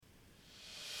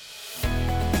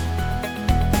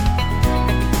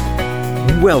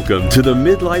Welcome to the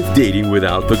Midlife Dating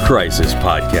Without the Crisis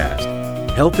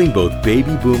podcast, helping both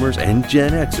baby boomers and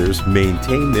Gen Xers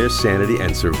maintain their sanity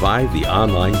and survive the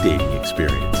online dating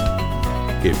experience.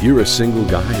 If you're a single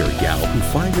guy or gal who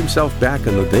finds himself back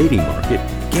in the dating market,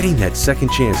 getting that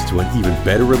second chance to an even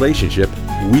better relationship,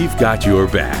 we've got your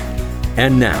back.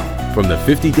 And now, from the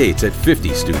 50 Dates at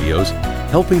 50 studios,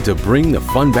 helping to bring the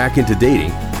fun back into dating,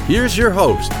 here's your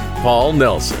host, Paul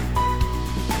Nelson.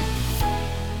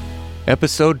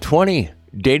 Episode 20,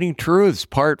 Dating Truths,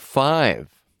 Part 5.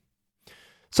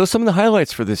 So some of the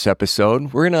highlights for this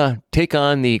episode, we're going to take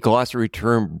on the glossary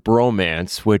term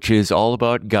bromance, which is all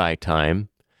about guy time.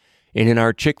 And in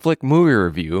our chick flick movie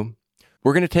review,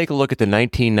 we're going to take a look at the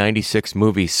 1996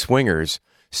 movie Swingers,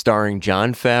 starring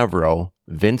Jon Favreau,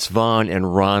 Vince Vaughn,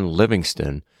 and Ron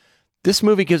Livingston. This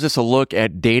movie gives us a look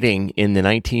at dating in the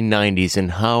 1990s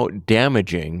and how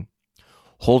damaging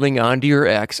holding on to your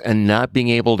ex and not being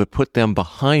able to put them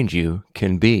behind you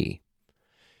can be.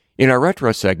 In our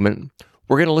retro segment,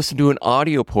 we're going to listen to an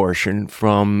audio portion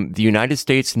from the United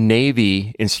States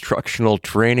Navy instructional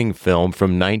training film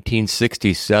from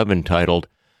 1967 titled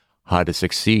How to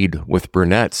Succeed with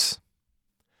Brunettes.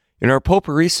 In our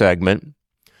potpourri segment,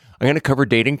 I'm going to cover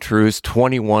Dating Truths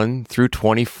 21 through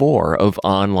 24 of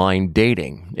online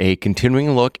dating, a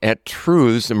continuing look at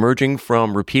truths emerging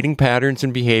from repeating patterns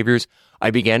and behaviors I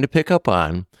began to pick up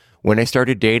on when I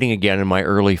started dating again in my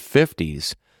early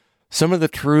 50s. Some of the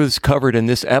truths covered in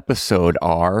this episode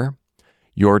are: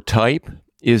 your type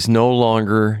is no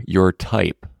longer your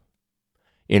type.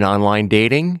 In online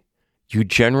dating, you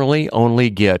generally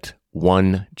only get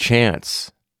one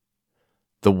chance.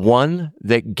 The one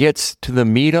that gets to the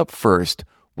meetup first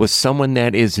with someone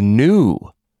that is new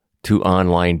to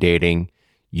online dating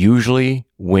usually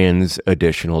wins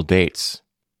additional dates.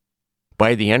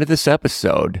 By the end of this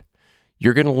episode,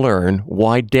 you're going to learn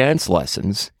why dance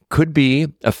lessons could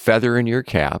be a feather in your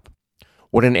cap,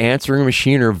 what an answering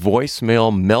machine or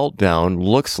voicemail meltdown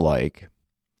looks like,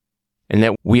 and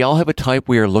that we all have a type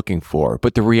we are looking for,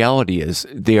 but the reality is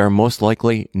they are most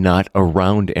likely not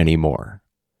around anymore.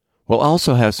 We'll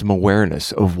also have some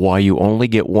awareness of why you only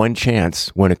get one chance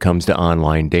when it comes to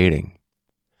online dating.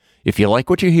 If you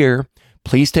like what you hear,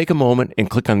 please take a moment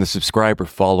and click on the subscribe or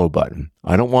follow button.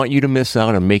 I don't want you to miss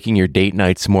out on making your date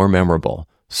nights more memorable.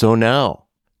 So now,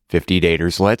 50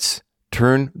 daters, let's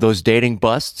turn those dating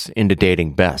busts into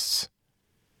dating bests.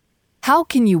 How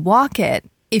can you walk it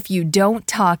if you don't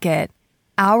talk it?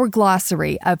 Our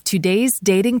glossary of today's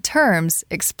dating terms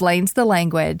explains the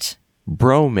language.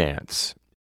 Bromance,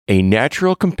 a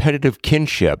natural competitive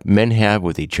kinship men have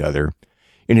with each other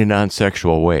in a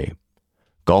non-sexual way.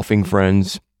 Golfing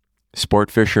friends,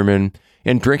 sport fishermen,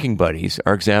 and drinking buddies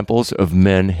are examples of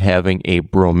men having a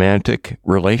bromantic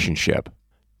relationship.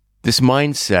 This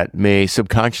mindset may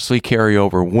subconsciously carry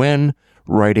over when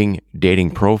writing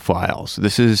dating profiles.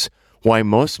 This is why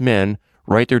most men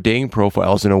write their dating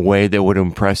profiles in a way that would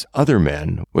impress other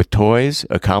men with toys,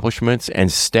 accomplishments, and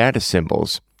status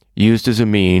symbols used as a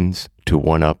means to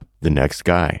one-up the next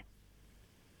guy.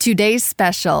 Today's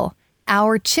special,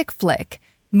 our chick flick,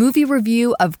 movie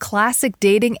review of classic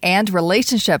dating and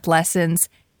relationship lessons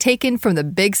taken from the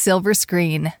big silver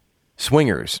screen.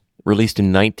 Swingers, released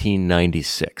in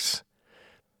 1996.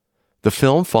 The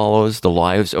film follows the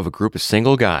lives of a group of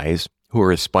single guys who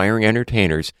are aspiring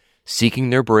entertainers seeking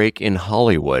their break in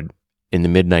Hollywood in the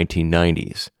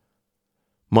mid-1990s.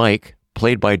 Mike,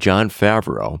 played by Jon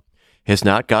Favreau, has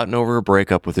not gotten over a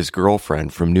breakup with his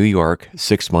girlfriend from New York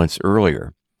 6 months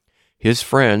earlier. His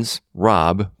friends,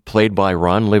 Rob, played by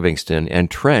Ron Livingston, and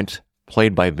Trent,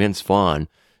 played by Vince Vaughn,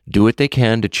 do what they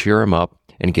can to cheer him up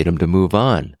and get him to move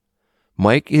on.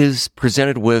 Mike is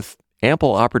presented with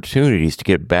ample opportunities to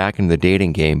get back into the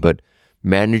dating game, but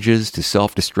manages to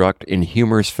self-destruct in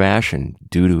humorous fashion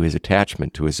due to his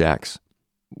attachment to his ex.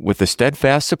 With the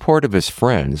steadfast support of his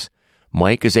friends,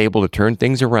 Mike is able to turn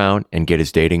things around and get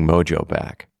his dating mojo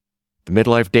back. The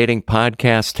Midlife Dating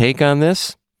Podcast take on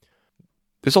this?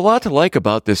 There's a lot to like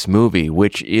about this movie,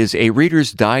 which is a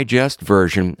Reader's Digest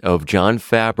version of Jon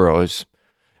Favreau's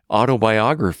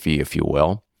autobiography, if you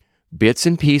will. Bits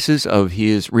and pieces of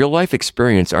his real-life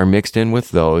experience are mixed in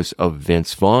with those of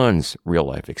Vince Vaughn's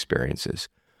real-life experiences.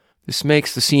 This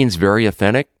makes the scenes very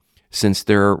authentic, since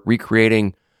they're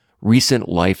recreating recent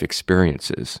life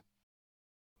experiences.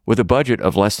 With a budget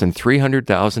of less than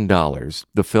 $300,000,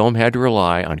 the film had to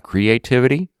rely on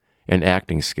creativity and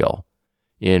acting skill.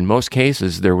 In most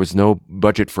cases, there was no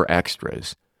budget for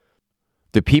extras.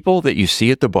 The people that you see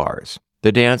at the bars,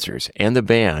 the dancers, and the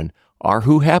band are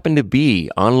who happen to be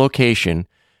on location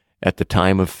at the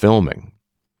time of filming.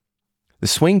 The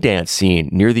swing dance scene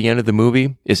near the end of the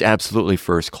movie is absolutely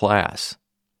first class.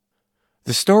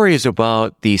 The story is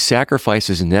about the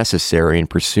sacrifices necessary in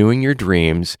pursuing your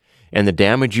dreams and the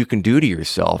damage you can do to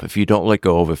yourself if you don't let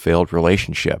go of a failed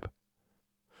relationship.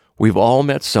 We've all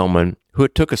met someone who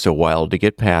it took us a while to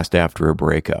get past after a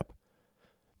breakup.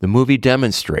 The movie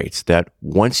demonstrates that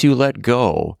once you let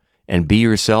go and be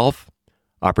yourself,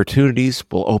 opportunities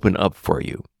will open up for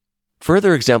you.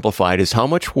 Further exemplified is how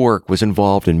much work was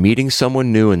involved in meeting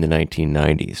someone new in the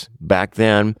 1990s. Back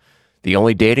then, the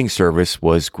only dating service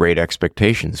was Great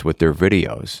Expectations with their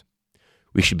videos.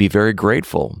 We should be very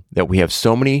grateful that we have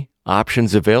so many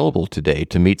options available today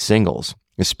to meet singles,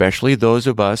 especially those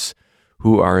of us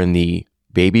who are in the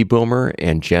baby boomer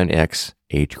and Gen X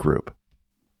age group.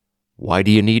 Why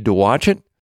do you need to watch it?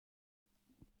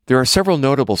 There are several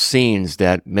notable scenes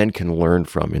that men can learn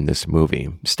from in this movie,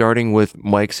 starting with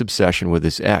Mike's obsession with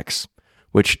his ex,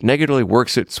 which negatively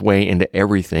works its way into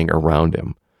everything around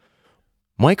him.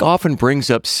 Mike often brings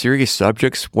up serious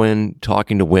subjects when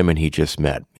talking to women he just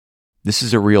met. This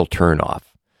is a real turnoff.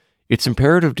 It's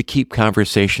imperative to keep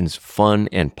conversations fun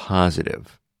and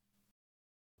positive.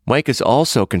 Mike is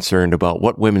also concerned about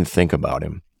what women think about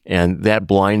him, and that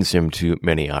blinds him to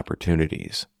many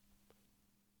opportunities.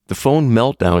 The phone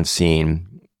meltdown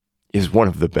scene is one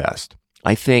of the best.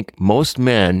 I think most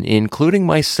men, including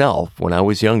myself when I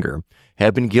was younger,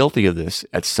 have been guilty of this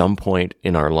at some point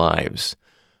in our lives.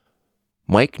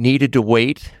 Mike needed to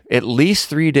wait at least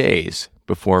 3 days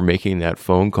before making that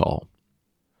phone call.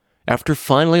 After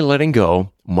finally letting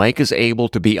go, Mike is able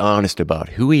to be honest about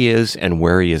who he is and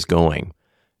where he is going,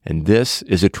 and this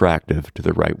is attractive to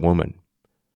the right woman.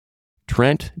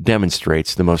 Trent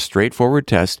demonstrates the most straightforward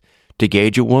test to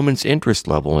gauge a woman's interest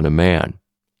level in a man.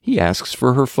 He asks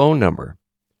for her phone number.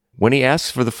 When he asks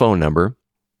for the phone number,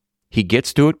 he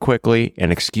gets to it quickly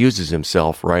and excuses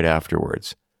himself right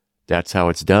afterwards. That's how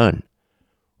it's done.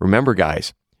 Remember,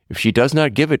 guys, if she does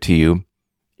not give it to you,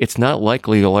 it's not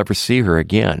likely you'll ever see her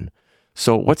again.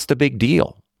 So what's the big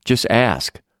deal? Just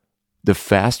ask. The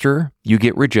faster you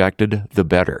get rejected, the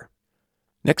better.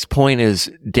 Next point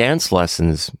is dance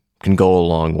lessons can go a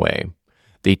long way.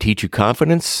 They teach you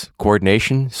confidence,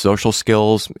 coordination, social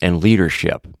skills, and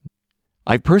leadership.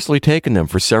 I've personally taken them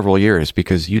for several years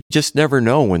because you just never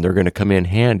know when they're going to come in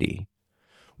handy.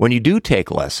 When you do take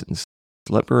lessons,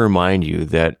 let me remind you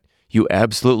that you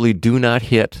absolutely do not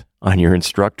hit on your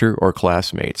instructor or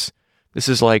classmates. This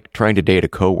is like trying to date a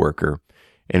coworker,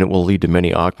 and it will lead to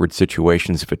many awkward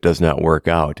situations if it does not work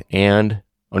out. And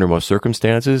under most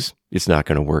circumstances, it's not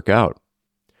going to work out.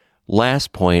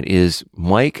 Last point is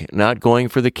Mike not going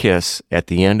for the kiss at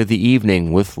the end of the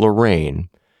evening with Lorraine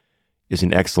is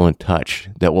an excellent touch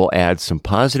that will add some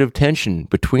positive tension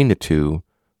between the two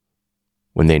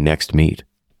when they next meet.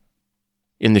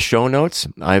 In the show notes,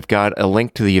 I've got a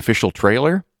link to the official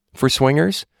trailer for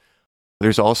Swingers.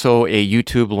 There's also a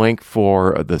YouTube link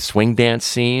for the swing dance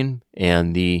scene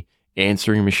and the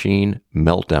answering machine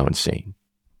meltdown scene.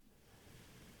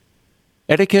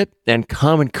 Etiquette and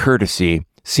common courtesy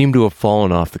seem to have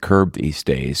fallen off the curb these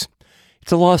days.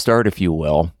 It's a lost art, if you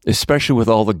will, especially with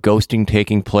all the ghosting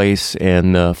taking place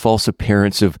and the false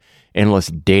appearance of endless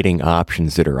dating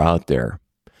options that are out there.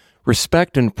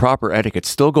 Respect and proper etiquette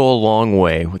still go a long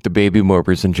way with the baby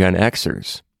boomers and Gen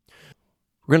Xers.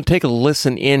 We're going to take a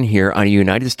listen in here on a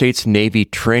United States Navy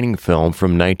training film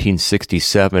from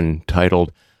 1967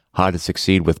 titled How to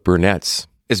Succeed with Brunettes.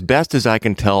 As best as I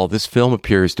can tell, this film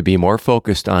appears to be more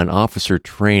focused on officer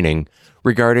training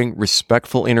regarding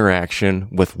respectful interaction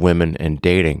with women and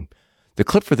dating. The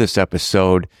clip for this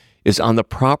episode is on the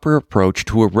proper approach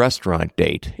to a restaurant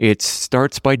date. It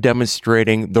starts by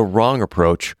demonstrating the wrong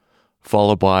approach,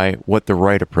 followed by what the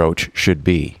right approach should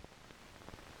be.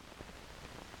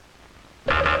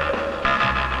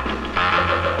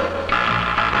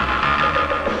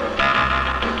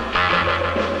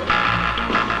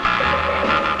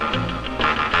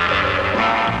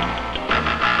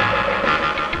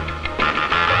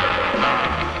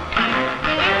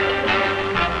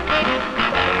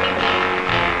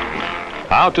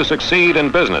 How to succeed in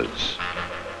business,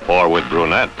 or with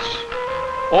brunettes,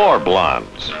 or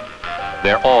blondes.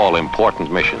 They're all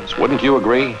important missions, wouldn't you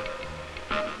agree?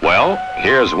 Well,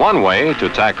 here's one way to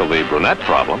tackle the brunette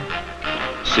problem.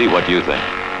 See what you think.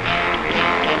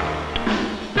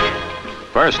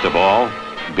 First of all,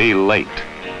 be late.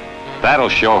 That'll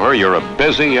show her you're a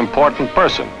busy, important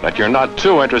person, that you're not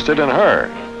too interested in her.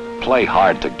 Play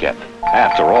hard to get.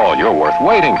 After all, you're worth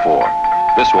waiting for.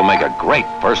 This will make a great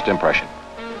first impression.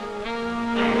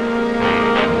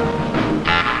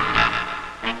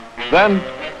 Then,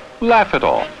 laugh it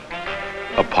off.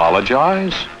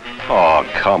 Apologize Oh,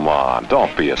 come on.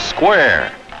 Don't be a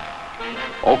square.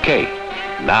 Okay,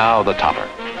 now the topper.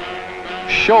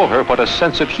 Show her what a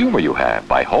sense of humor you have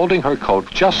by holding her coat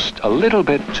just a little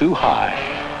bit too high.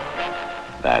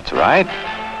 That's right.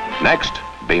 Next,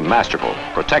 be masterful,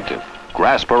 protective.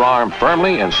 Grasp her arm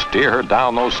firmly and steer her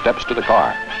down those steps to the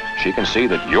car. She can see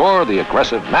that you're the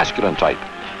aggressive masculine type.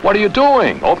 What are you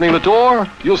doing? Opening the door?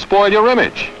 You'll spoil your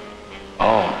image.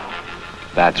 Oh,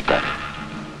 that's better.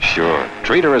 Sure,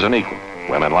 treat her as an equal.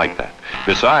 Women like that.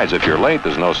 Besides, if you're late,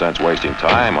 there's no sense wasting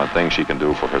time on things she can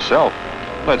do for herself.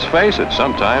 Let's face it,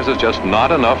 sometimes there's just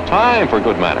not enough time for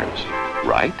good manners.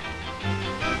 Right?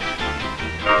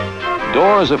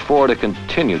 Doors afford a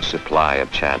continued supply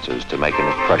of chances to make an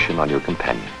impression on your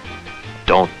companion.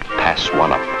 Don't pass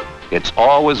one up. It's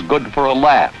always good for a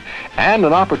laugh and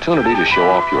an opportunity to show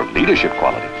off your leadership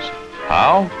qualities.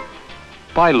 How?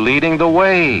 By leading the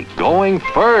way, going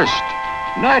first,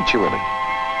 naturally.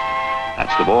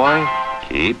 That's the boy.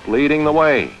 Keep leading the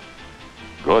way.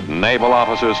 Good naval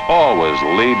officers always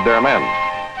lead their men,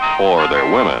 or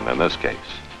their women in this case.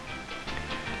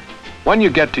 When you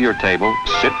get to your table,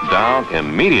 sit down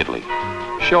immediately.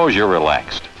 Shows you're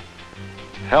relaxed.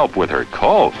 Help with her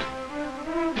coat.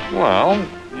 Well,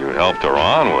 you helped her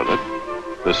on with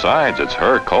it. Besides, it's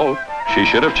her coat. She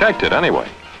should have checked it anyway.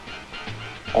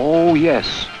 Oh,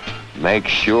 yes. Make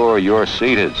sure you're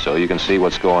seated so you can see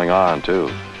what's going on,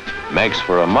 too. Makes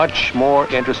for a much more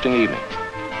interesting evening.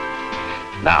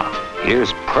 Now,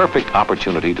 here's perfect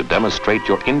opportunity to demonstrate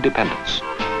your independence.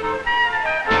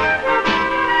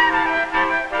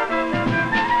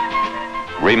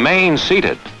 Remain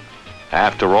seated.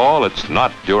 After all, it's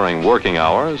not during working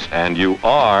hours, and you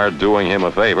are doing him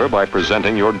a favor by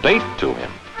presenting your date to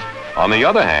him. On the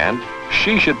other hand,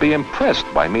 she should be impressed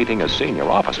by meeting a senior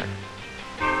officer.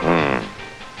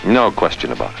 No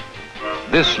question about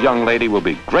it. This young lady will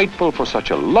be grateful for such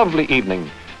a lovely evening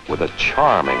with a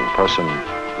charming person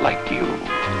like you.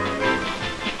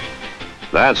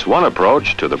 That's one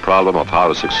approach to the problem of how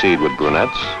to succeed with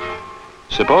brunettes.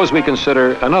 Suppose we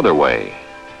consider another way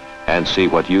and see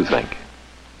what you think.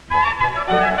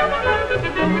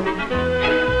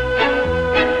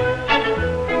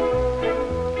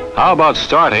 How about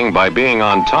starting by being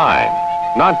on time,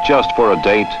 not just for a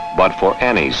date, but for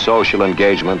any social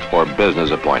engagement or business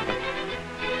appointment?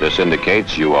 This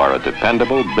indicates you are a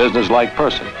dependable, businesslike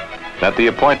person, that the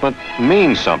appointment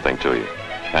means something to you.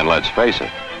 And let's face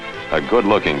it, a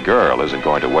good-looking girl isn't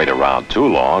going to wait around too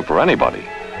long for anybody.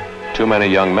 Too many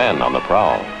young men on the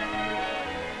prowl.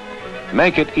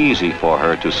 Make it easy for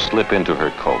her to slip into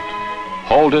her coat.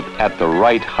 Hold it at the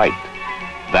right height.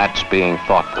 That's being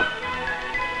thoughtful.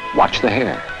 Watch the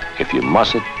hair. If you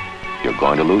muss it, you're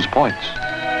going to lose points.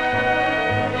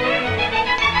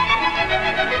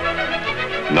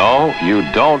 No, you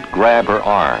don't grab her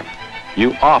arm.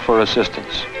 You offer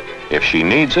assistance. If she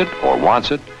needs it or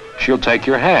wants it, she'll take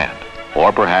your hand,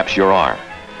 or perhaps your arm.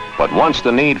 But once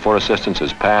the need for assistance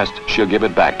is past, she'll give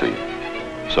it back to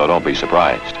you. So don't be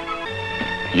surprised.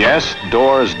 Yes,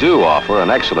 doors do offer an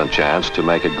excellent chance to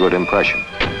make a good impression.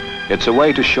 It's a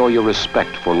way to show your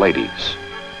respect for ladies,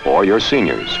 or your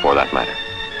seniors for that matter.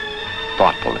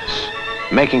 Thoughtfulness,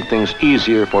 making things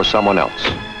easier for someone else.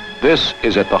 This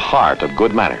is at the heart of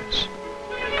good manners,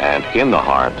 and in the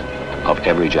heart of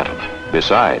every gentleman.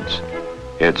 Besides,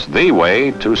 it's the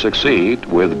way to succeed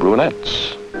with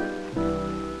brunettes.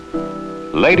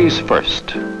 Ladies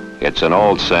first. It's an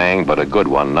old saying, but a good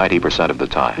one 90% of the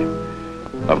time.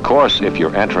 Of course, if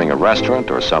you're entering a restaurant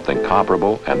or something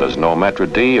comparable and there's no maitre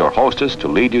d' or hostess to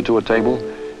lead you to a table,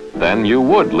 then you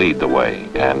would lead the way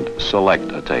and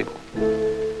select a table.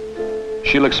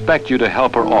 She'll expect you to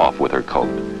help her off with her coat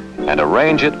and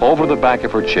arrange it over the back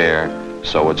of her chair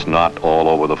so it's not all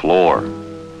over the floor.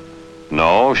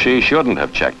 No, she shouldn't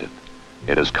have checked it.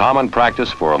 It is common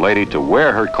practice for a lady to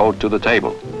wear her coat to the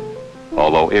table.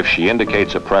 Although if she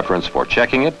indicates a preference for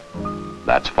checking it,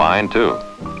 that's fine too.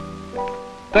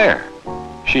 There,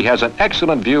 she has an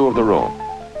excellent view of the room.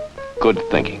 Good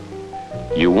thinking.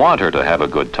 You want her to have a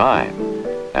good time,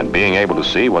 and being able to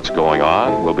see what's going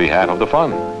on will be half of the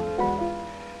fun.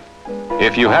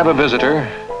 If you have a visitor,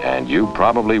 and you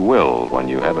probably will when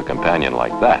you have a companion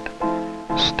like that,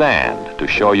 stand to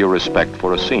show your respect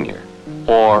for a senior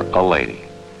or a lady.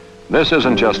 This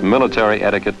isn't just military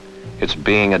etiquette, it's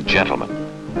being a gentleman.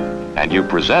 And you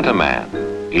present a man,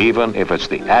 even if it's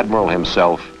the Admiral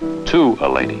himself, to a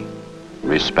lady.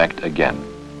 Respect again.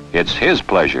 It's his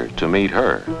pleasure to meet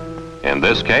her. In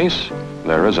this case,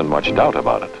 there isn't much doubt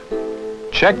about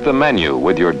it. Check the menu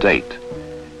with your date.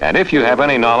 And if you have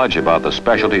any knowledge about the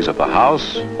specialties of the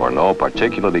house or know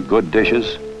particularly good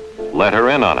dishes, let her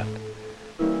in on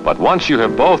it. But once you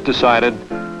have both decided,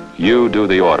 you do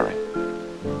the ordering.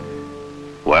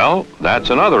 Well, that's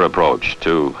another approach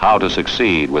to how to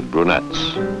succeed with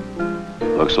brunettes.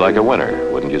 Looks like a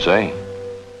winner, wouldn't you say?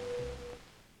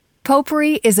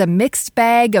 Potpourri is a mixed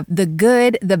bag of the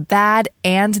good, the bad,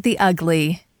 and the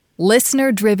ugly.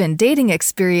 Listener-driven dating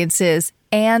experiences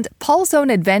and Paul's own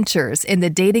adventures in the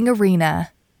dating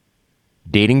arena.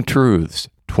 Dating Truths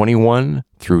 21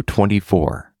 through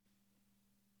 24.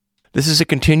 This is a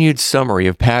continued summary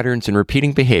of patterns and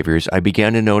repeating behaviors I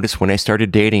began to notice when I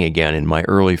started dating again in my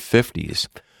early 50s.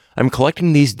 I'm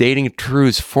collecting these dating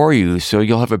truths for you so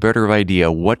you'll have a better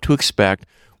idea what to expect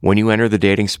when you enter the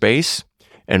dating space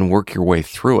and work your way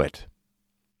through it.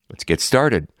 Let's get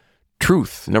started.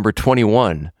 Truth number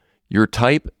 21. Your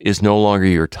type is no longer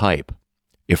your type.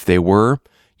 If they were,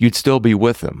 you'd still be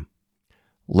with them.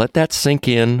 Let that sink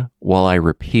in while I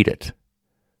repeat it.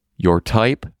 Your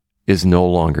type is no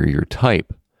longer your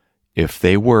type. If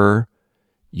they were,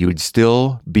 you'd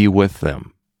still be with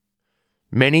them.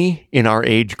 Many in our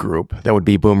age group, that would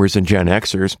be boomers and Gen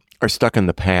Xers, are stuck in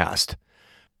the past.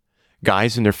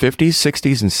 Guys in their 50s,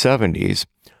 60s, and 70s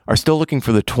are still looking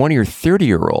for the 20 or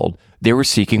 30-year-old they were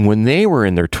seeking when they were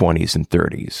in their 20s and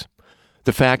 30s.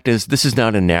 The fact is, this is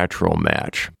not a natural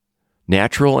match.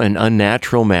 Natural and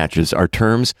unnatural matches are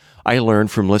terms I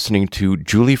learned from listening to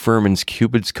Julie Furman's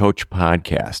Cupid's Coach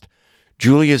podcast.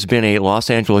 Julie has been a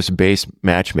Los Angeles-based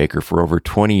matchmaker for over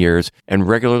 20 years and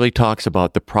regularly talks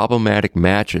about the problematic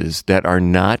matches that are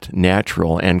not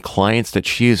natural and clients that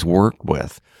she has worked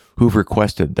with who've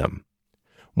requested them.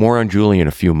 More on Julie in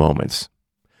a few moments.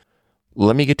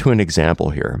 Let me get to an example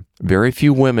here. Very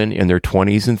few women in their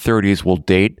 20s and 30s will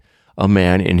date a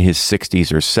man in his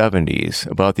 60s or 70s.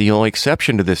 About the only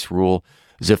exception to this rule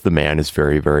is if the man is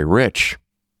very, very rich.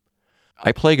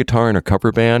 I play guitar in a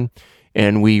cover band,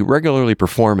 and we regularly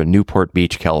perform in Newport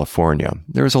Beach, California.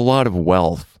 There's a lot of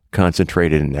wealth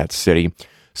concentrated in that city.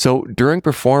 So during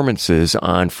performances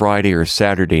on Friday or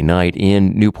Saturday night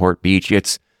in Newport Beach,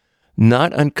 it's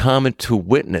not uncommon to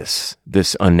witness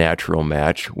this unnatural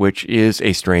match, which is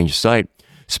a strange sight,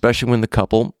 especially when the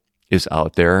couple is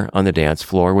out there on the dance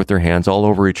floor with their hands all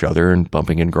over each other and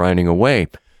bumping and grinding away.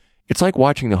 It's like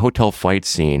watching the hotel fight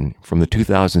scene from the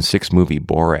 2006 movie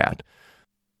Borat.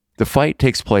 The fight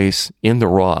takes place in the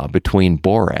Raw between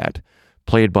Borat,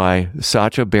 played by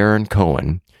Sacha Baron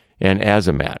Cohen, and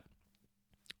Azamat.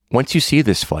 Once you see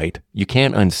this fight, you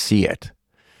can't unsee it.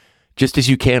 Just as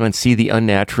you can't unsee the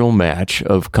unnatural match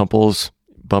of couples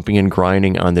bumping and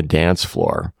grinding on the dance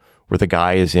floor, where the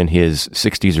guy is in his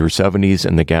 60s or 70s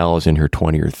and the gal is in her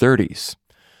 20s or 30s.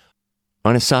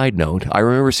 On a side note, I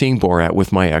remember seeing Borat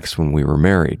with my ex when we were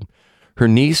married. Her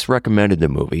niece recommended the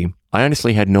movie. I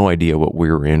honestly had no idea what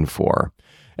we were in for.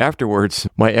 Afterwards,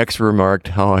 my ex remarked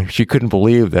how she couldn't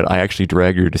believe that I actually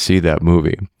dragged her to see that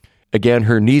movie. Again,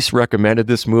 her niece recommended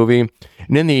this movie,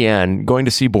 and in the end, going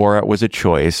to see Borat was a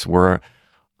choice where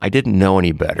I didn't know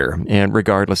any better, and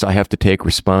regardless, I have to take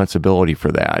responsibility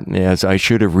for that, as I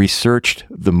should have researched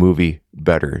the movie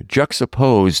better,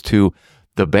 juxtaposed to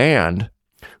the band,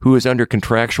 who is under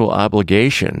contractual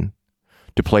obligation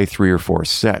to play 3 or 4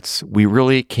 sets. We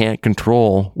really can't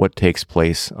control what takes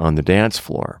place on the dance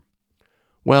floor.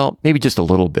 Well, maybe just a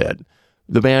little bit.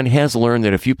 The band has learned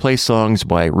that if you play songs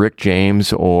by Rick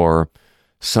James or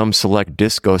some select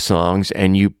disco songs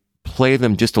and you play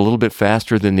them just a little bit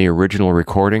faster than the original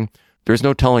recording, there's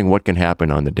no telling what can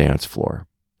happen on the dance floor.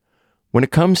 When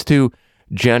it comes to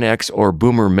Gen X or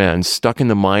boomer men stuck in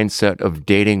the mindset of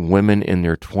dating women in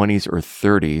their 20s or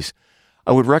 30s,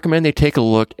 I would recommend they take a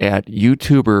look at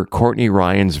YouTuber Courtney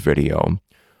Ryan's video,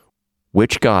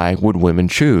 Which Guy Would Women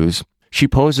Choose? She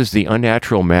poses the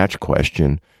unnatural match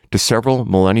question to several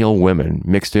millennial women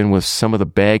mixed in with some of the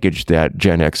baggage that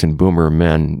Gen X and boomer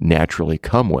men naturally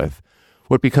come with.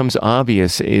 What becomes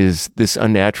obvious is this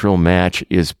unnatural match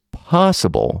is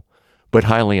possible, but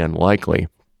highly unlikely.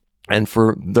 And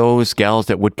for those gals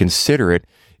that would consider it,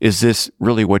 is this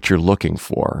really what you're looking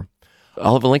for?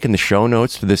 I'll have a link in the show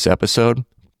notes for this episode.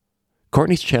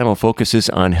 Courtney's channel focuses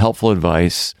on helpful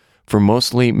advice for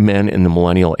mostly men in the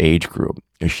millennial age group.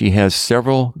 She has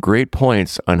several great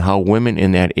points on how women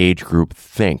in that age group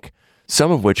think, some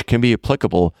of which can be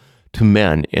applicable to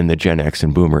men in the Gen X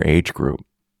and Boomer age group.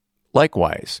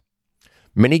 Likewise,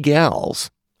 many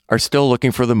gals are still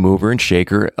looking for the mover and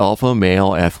shaker, alpha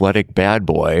male, athletic bad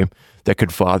boy that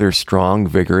could father strong,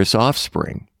 vigorous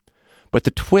offspring. But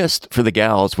the twist for the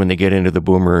gals when they get into the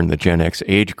Boomer and the Gen X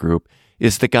age group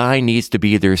is the guy needs to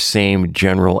be their same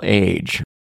general age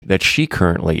that she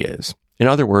currently is. In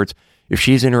other words, if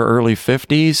she's in her early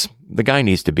 50s, the guy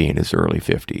needs to be in his early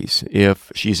 50s.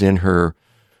 If she's in her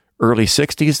early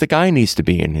 60s, the guy needs to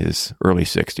be in his early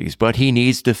 60s, but he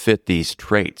needs to fit these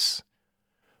traits.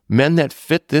 Men that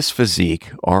fit this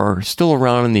physique are still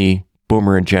around in the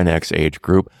Boomer and Gen X age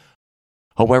group.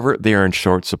 However, they are in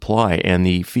short supply, and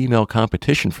the female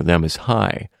competition for them is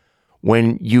high.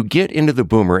 When you get into the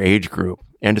Boomer age group,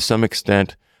 and to some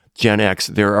extent Gen X,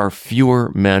 there are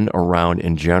fewer men around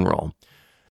in general.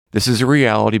 This is a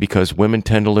reality because women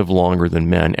tend to live longer than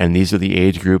men, and these are the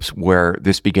age groups where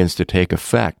this begins to take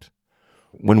effect.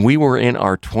 When we were in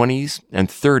our 20s and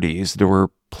 30s, there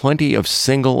were plenty of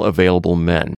single available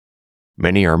men.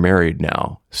 Many are married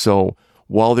now. So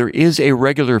while there is a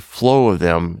regular flow of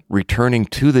them returning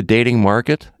to the dating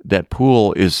market, that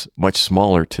pool is much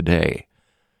smaller today.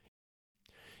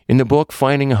 In the book,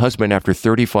 Finding a Husband After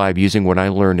 35 Using What I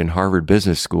Learned in Harvard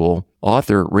Business School,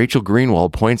 author Rachel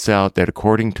Greenwald points out that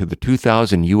according to the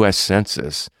 2000 U.S.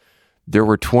 Census, there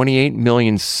were 28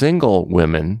 million single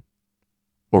women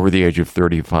over the age of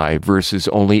 35 versus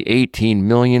only 18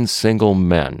 million single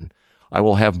men. I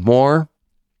will have more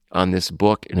on this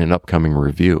book in an upcoming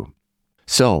review.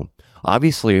 So,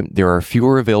 obviously, there are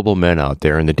fewer available men out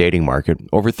there in the dating market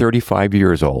over 35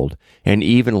 years old, and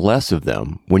even less of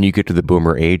them when you get to the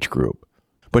Boomer age group.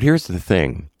 But here's the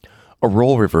thing. A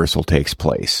role reversal takes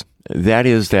place. That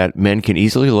is that men can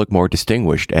easily look more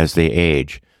distinguished as they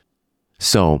age.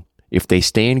 So, if they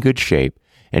stay in good shape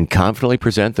and confidently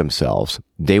present themselves,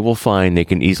 they will find they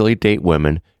can easily date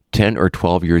women 10 or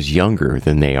 12 years younger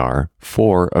than they are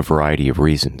for a variety of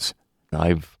reasons.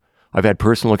 I've had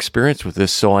personal experience with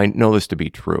this, so I know this to be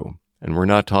true. And we're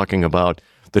not talking about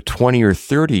the 20 or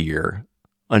 30 year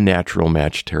unnatural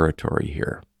match territory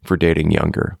here for dating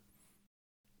younger.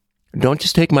 Don't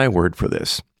just take my word for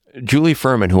this. Julie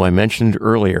Furman, who I mentioned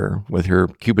earlier with her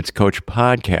Cupid's Coach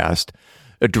podcast,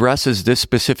 addresses this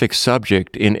specific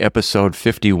subject in episode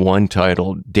 51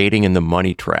 titled Dating in the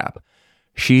Money Trap.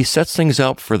 She sets things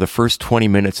up for the first 20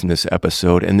 minutes in this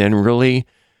episode, and then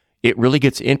it really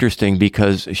gets interesting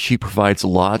because she provides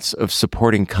lots of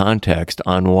supporting context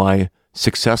on why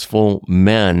successful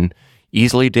men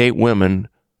easily date women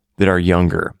that are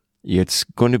younger. It's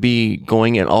going to be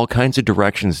going in all kinds of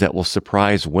directions that will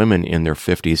surprise women in their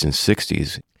 50s and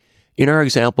 60s. In our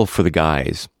example for the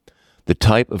guys, the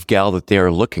type of gal that they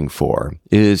are looking for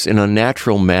is an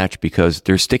unnatural match because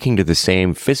they're sticking to the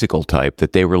same physical type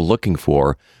that they were looking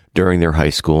for during their high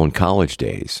school and college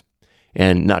days,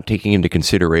 and not taking into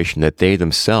consideration that they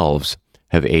themselves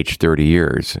have aged 30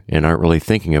 years and aren't really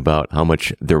thinking about how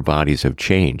much their bodies have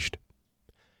changed.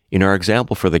 In our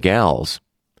example for the gals,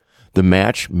 the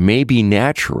match may be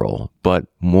natural, but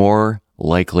more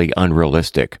likely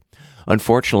unrealistic.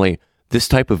 Unfortunately, this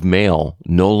type of male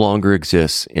no longer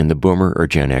exists in the Boomer or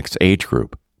Gen X age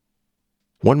group.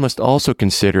 One must also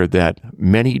consider that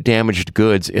many damaged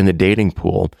goods in the dating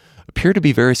pool appear to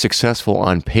be very successful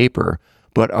on paper,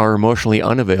 but are emotionally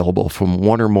unavailable from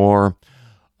one or more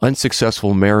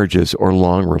unsuccessful marriages or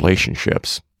long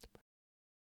relationships.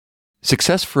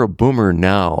 Success for a boomer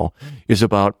now is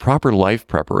about proper life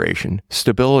preparation,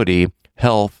 stability,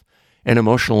 health, and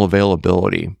emotional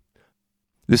availability.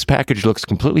 This package looks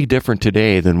completely different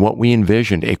today than what we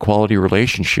envisioned a quality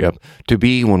relationship to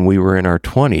be when we were in our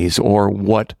 20s, or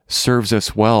what serves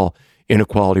us well in a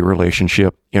quality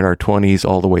relationship in our 20s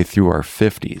all the way through our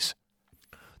 50s.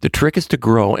 The trick is to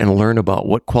grow and learn about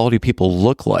what quality people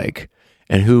look like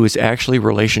and who is actually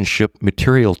relationship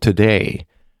material today,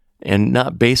 and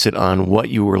not base it on what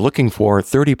you were looking for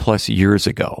 30 plus years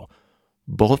ago.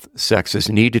 Both sexes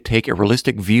need to take a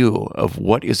realistic view of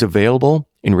what is available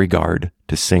in regard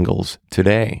to singles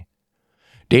today.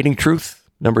 Dating truth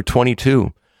number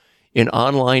 22. In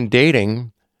online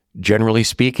dating, generally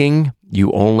speaking,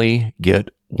 you only get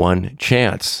one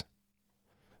chance.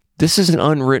 This is an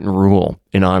unwritten rule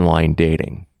in online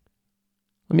dating.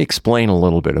 Let me explain a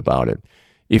little bit about it.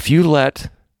 If you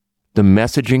let the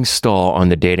messaging stall on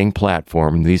the dating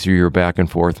platform, these are your back and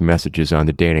forth messages on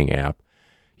the dating app,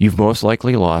 you've most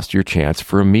likely lost your chance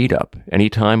for a meetup.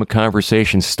 Anytime a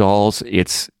conversation stalls,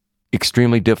 it's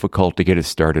extremely difficult to get it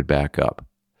started back up.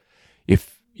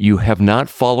 If you have not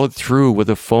followed through with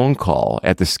a phone call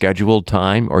at the scheduled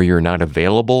time, or you're not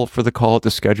available for the call at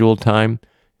the scheduled time,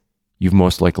 you've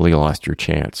most likely lost your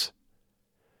chance.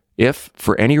 If,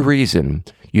 for any reason,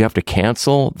 you have to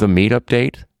cancel the meetup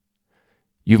date,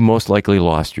 you've most likely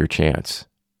lost your chance.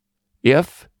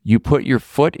 If you put your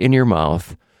foot in your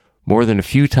mouth more than a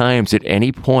few times at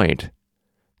any point,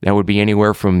 that would be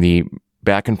anywhere from the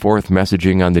back and forth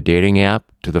messaging on the dating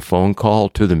app to the phone call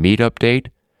to the meetup date,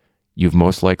 you've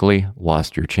most likely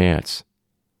lost your chance.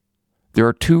 There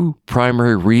are two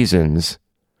primary reasons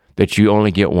that you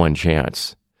only get one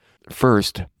chance.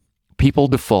 First, people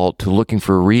default to looking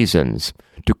for reasons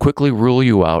to quickly rule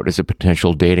you out as a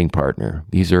potential dating partner.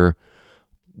 These are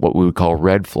what we would call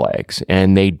red flags,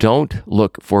 and they don't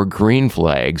look for green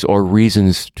flags or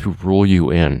reasons to rule you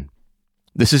in.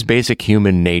 This is basic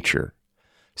human nature.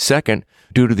 Second,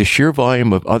 due to the sheer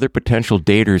volume of other potential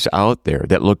daters out there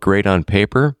that look great on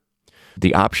paper,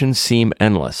 the options seem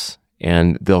endless,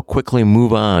 and they'll quickly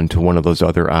move on to one of those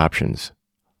other options.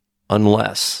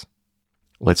 Unless,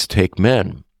 let's take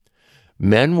men.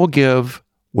 Men will give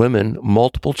women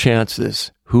multiple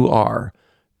chances who are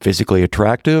physically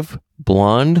attractive,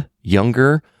 blonde,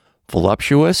 younger,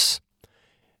 voluptuous,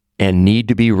 and need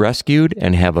to be rescued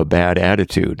and have a bad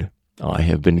attitude. I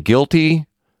have been guilty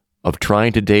of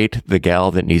trying to date the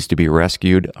gal that needs to be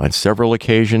rescued on several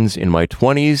occasions in my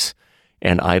 20s,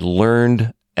 and I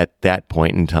learned at that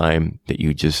point in time that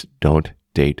you just don't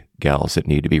date gals that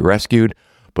need to be rescued.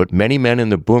 But many men in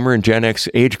the Boomer and Gen X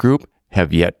age group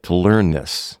have yet to learn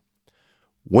this.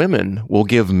 Women will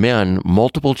give men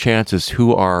multiple chances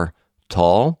who are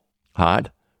tall, hot,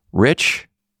 rich,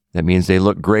 that means they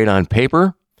look great on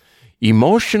paper,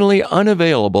 emotionally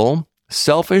unavailable,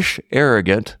 selfish,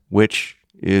 arrogant, which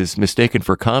is mistaken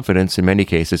for confidence in many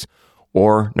cases,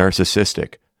 or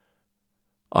narcissistic.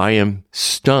 I am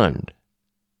stunned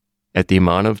at the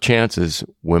amount of chances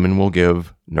women will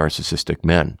give narcissistic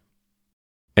men.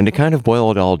 And to kind of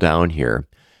boil it all down here,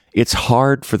 it's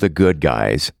hard for the good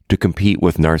guys to compete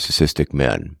with narcissistic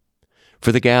men.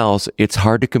 For the gals, it's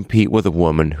hard to compete with a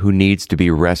woman who needs to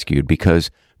be rescued because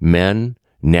men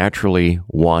naturally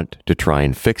want to try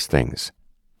and fix things.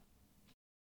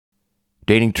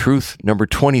 Dating truth number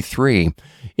 23.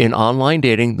 In online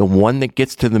dating, the one that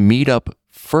gets to the meetup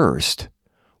first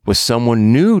with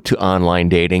someone new to online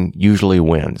dating usually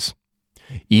wins,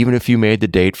 even if you made the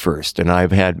date first. And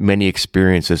I've had many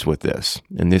experiences with this.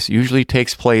 And this usually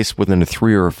takes place within a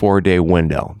 3 or 4 day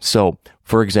window. So,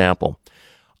 for example,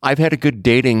 I've had a good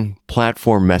dating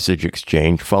platform message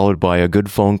exchange followed by a good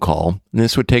phone call. And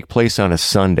this would take place on a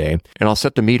Sunday, and I'll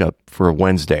set the meetup for a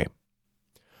Wednesday,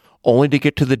 only to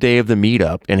get to the day of the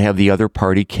meetup and have the other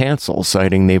party cancel,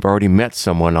 citing they've already met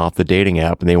someone off the dating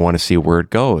app and they want to see where it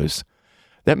goes.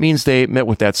 That means they met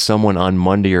with that someone on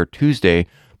Monday or Tuesday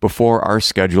before our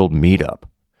scheduled meetup.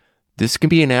 This can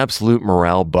be an absolute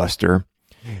morale buster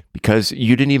because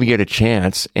you didn't even get a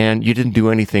chance and you didn't do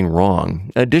anything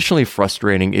wrong. Additionally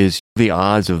frustrating is the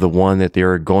odds of the one that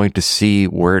they're going to see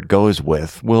where it goes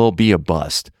with will be a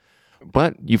bust.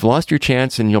 But you've lost your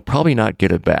chance and you'll probably not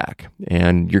get it back.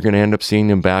 And you're going to end up seeing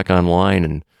them back online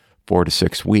in 4 to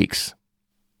 6 weeks.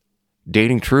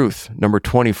 Dating truth number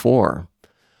 24.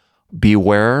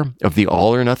 Beware of the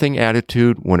all or nothing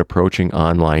attitude when approaching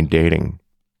online dating.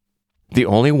 The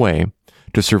only way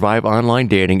to survive online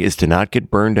dating is to not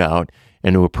get burned out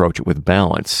and to approach it with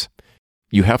balance.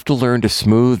 You have to learn to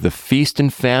smooth the feast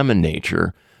and famine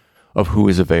nature of who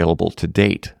is available to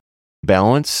date.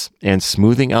 Balance and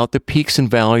smoothing out the peaks and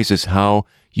valleys is how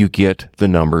you get the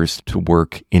numbers to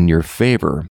work in your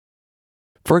favor.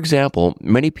 For example,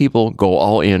 many people go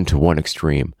all in to one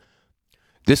extreme.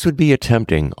 This would be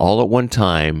attempting all at one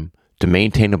time to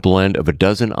maintain a blend of a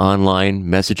dozen online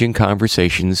messaging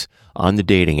conversations on the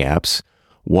dating apps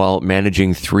while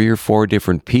managing 3 or 4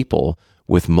 different people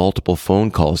with multiple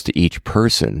phone calls to each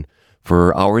person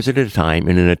for hours at a time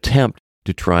in an attempt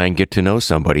to try and get to know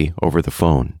somebody over the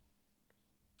phone.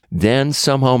 Then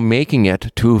somehow making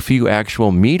it to a few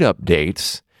actual meetup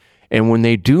dates, and when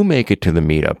they do make it to the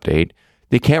meetup date,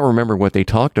 they can't remember what they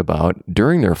talked about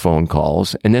during their phone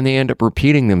calls, and then they end up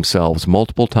repeating themselves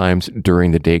multiple times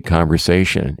during the date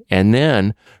conversation, and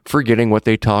then forgetting what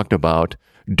they talked about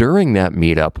during that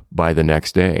meetup by the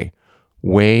next day.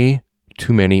 Way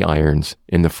too many irons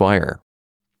in the fire.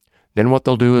 Then what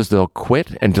they'll do is they'll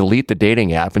quit and delete the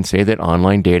dating app and say that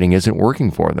online dating isn't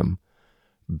working for them.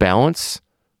 Balance,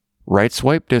 right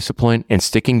swipe discipline, and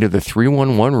sticking to the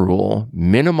 3-1-1 rule,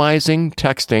 minimizing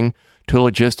texting to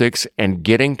logistics and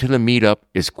getting to the meetup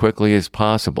as quickly as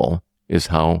possible is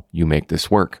how you make this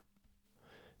work.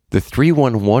 The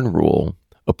 3-1-1 rule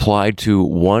applied to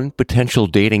one potential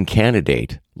dating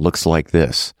candidate looks like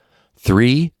this: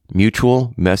 3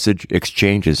 mutual message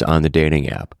exchanges on the dating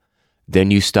app. Then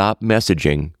you stop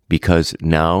messaging because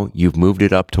now you've moved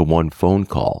it up to 1 phone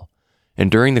call.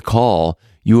 And during the call,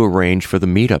 you arrange for the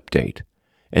meetup date.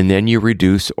 And then you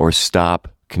reduce or stop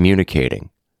communicating.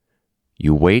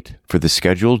 You wait for the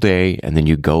scheduled day and then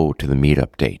you go to the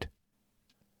meetup date.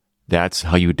 That's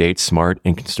how you date smart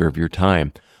and conserve your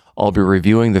time. I'll be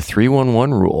reviewing the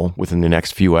 3-1-1 rule within the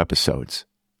next few episodes.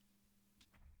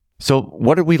 So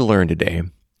what did we learn today?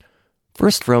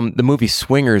 First, from the movie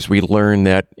Swingers, we learned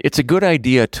that it's a good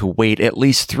idea to wait at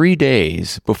least 3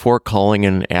 days before calling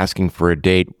and asking for a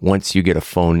date once you get a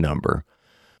phone number.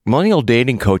 Millennial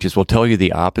dating coaches will tell you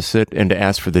the opposite and to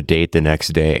ask for the date the next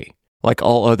day, like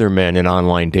all other men in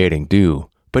online dating do.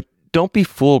 But don't be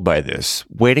fooled by this.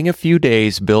 Waiting a few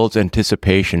days builds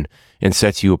anticipation and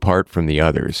sets you apart from the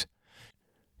others.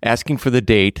 Asking for the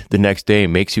date the next day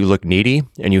makes you look needy,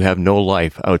 and you have no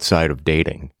life outside of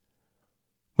dating.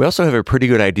 We also have a pretty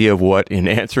good idea of what an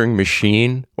answering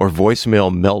machine or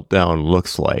voicemail meltdown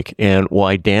looks like, and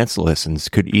why dance lessons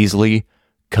could easily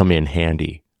come in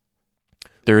handy.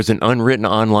 There is an unwritten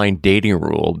online dating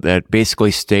rule that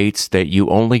basically states that you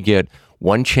only get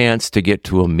one chance to get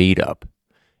to a meetup,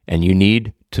 and you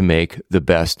need to make the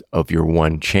best of your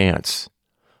one chance.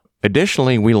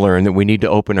 Additionally, we learned that we need to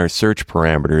open our search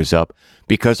parameters up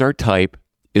because our type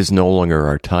is no longer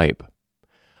our type.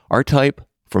 Our type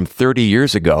from 30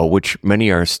 years ago, which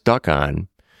many are stuck on,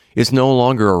 is no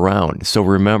longer around. So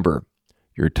remember,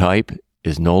 your type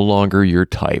is no longer your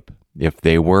type. If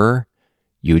they were,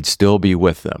 you'd still be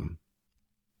with them.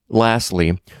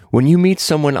 Lastly, when you meet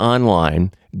someone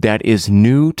online that is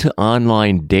new to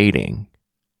online dating,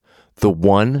 the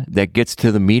one that gets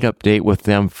to the meetup date with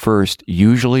them first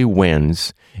usually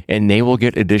wins, and they will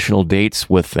get additional dates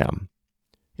with them.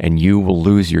 And you will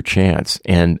lose your chance,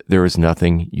 and there is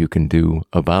nothing you can do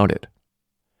about it.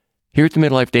 Here at the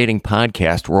Midlife Dating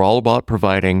Podcast, we're all about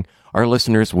providing our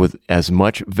listeners with as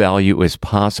much value as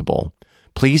possible.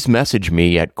 Please message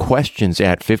me at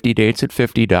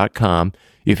questions@50datesat50.com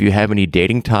if you have any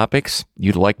dating topics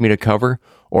you'd like me to cover,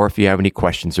 or if you have any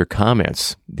questions or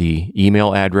comments. The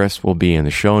email address will be in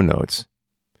the show notes.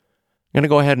 I'm going to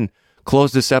go ahead and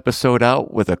close this episode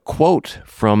out with a quote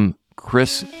from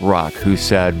Chris Rock, who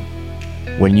said,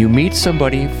 "When you meet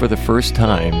somebody for the first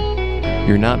time,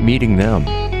 you're not meeting them,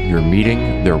 you're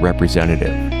meeting their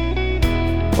representative."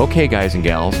 Okay, guys and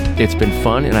gals, it's been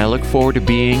fun, and I look forward to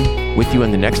being with you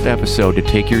in the next episode to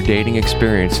take your dating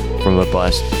experience from a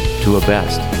bust to a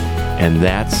best. And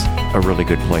that's a really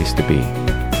good place to be.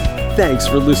 Thanks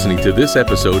for listening to this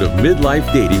episode of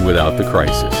Midlife Dating Without the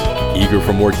Crisis. Eager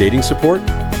for more dating support?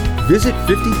 Visit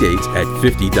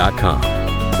 50datesat50.com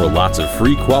for lots of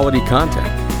free quality content.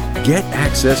 Get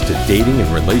access to dating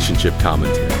and relationship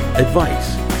commentary,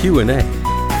 advice, Q&A,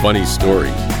 funny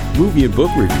stories, movie and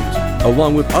book reviews,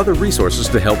 along with other resources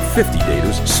to help 50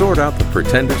 daters sort out the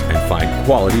pretenders and find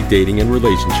quality dating and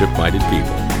relationship-minded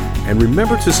people. And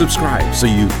remember to subscribe so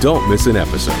you don't miss an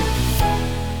episode.